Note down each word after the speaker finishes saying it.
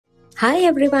Hi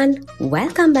everyone,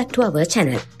 welcome back to our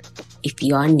channel. If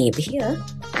you are new here,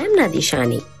 I'm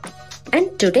Nadishani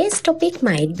and today's topic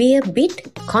might be a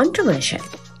bit controversial.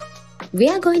 We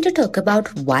are going to talk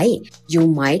about why you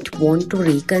might want to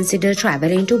reconsider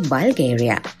traveling to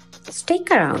Bulgaria.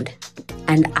 Stick around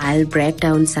and I'll break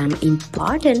down some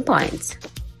important points.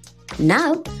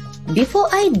 Now, before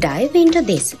I dive into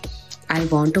this, I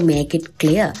want to make it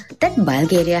clear that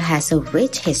Bulgaria has a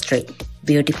rich history,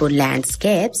 beautiful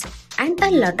landscapes, and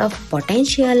a lot of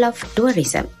potential of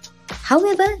tourism.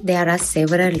 However, there are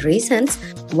several reasons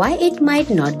why it might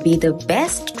not be the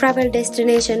best travel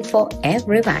destination for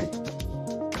everyone.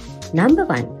 Number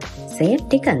 1.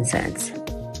 Safety concerns.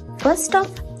 First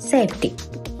off, safety.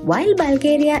 While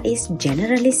Bulgaria is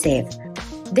generally safe,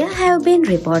 there have been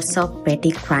reports of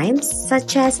petty crimes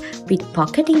such as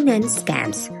pickpocketing and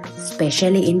scams,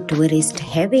 especially in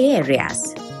tourist-heavy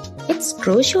areas. It's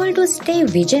crucial to stay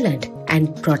vigilant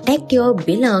and protect your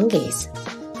belongings.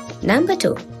 Number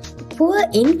 2. Poor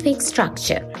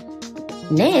infrastructure.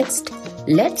 Next,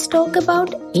 let's talk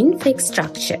about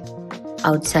infrastructure.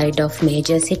 Outside of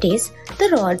major cities, the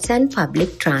roads and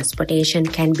public transportation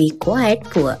can be quite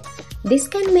poor. This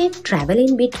can make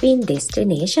traveling between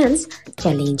destinations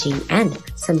challenging and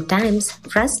sometimes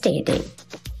frustrating.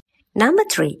 Number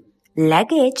 3.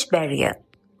 Luggage barrier.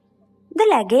 The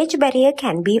luggage barrier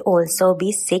can also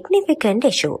be significant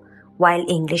issue. While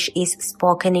English is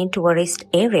spoken in tourist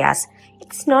areas,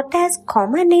 it's not as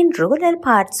common in rural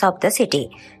parts of the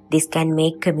city. This can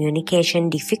make communication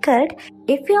difficult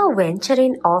if you are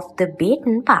venturing off the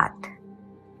beaten path.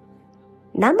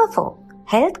 Number 4.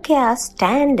 Healthcare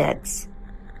standards.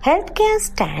 Healthcare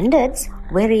standards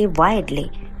vary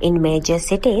widely. In major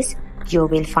cities, you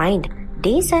will find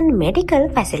decent medical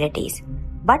facilities.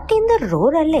 But in the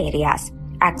rural areas,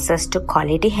 access to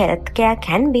quality healthcare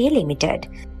can be limited.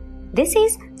 This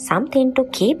is something to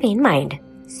keep in mind,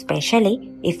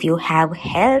 especially if you have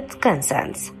health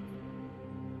concerns.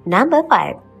 Number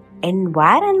 5.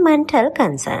 Environmental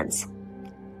concerns.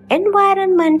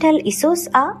 Environmental issues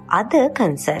are other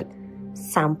concern.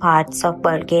 Some parts of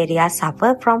Bulgaria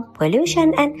suffer from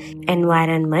pollution and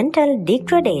environmental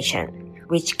degradation,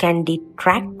 which can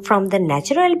detract from the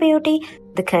natural beauty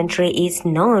the country is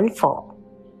known for.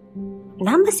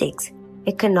 Number 6.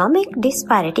 Economic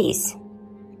disparities.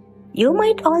 You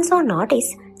might also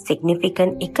notice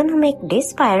significant economic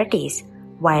disparities.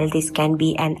 While this can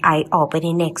be an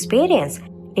eye-opening experience,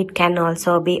 it can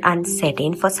also be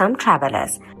unsettling for some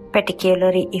travelers,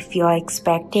 particularly if you are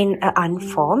expecting an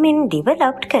unformed in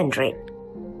developed country.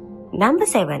 Number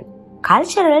 7.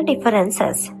 Cultural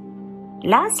differences.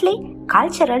 Lastly,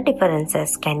 cultural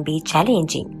differences can be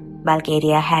challenging.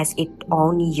 Bulgaria has its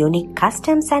own unique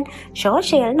customs and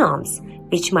social norms,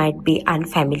 which might be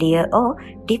unfamiliar or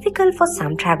difficult for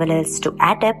some travelers to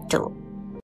adapt to.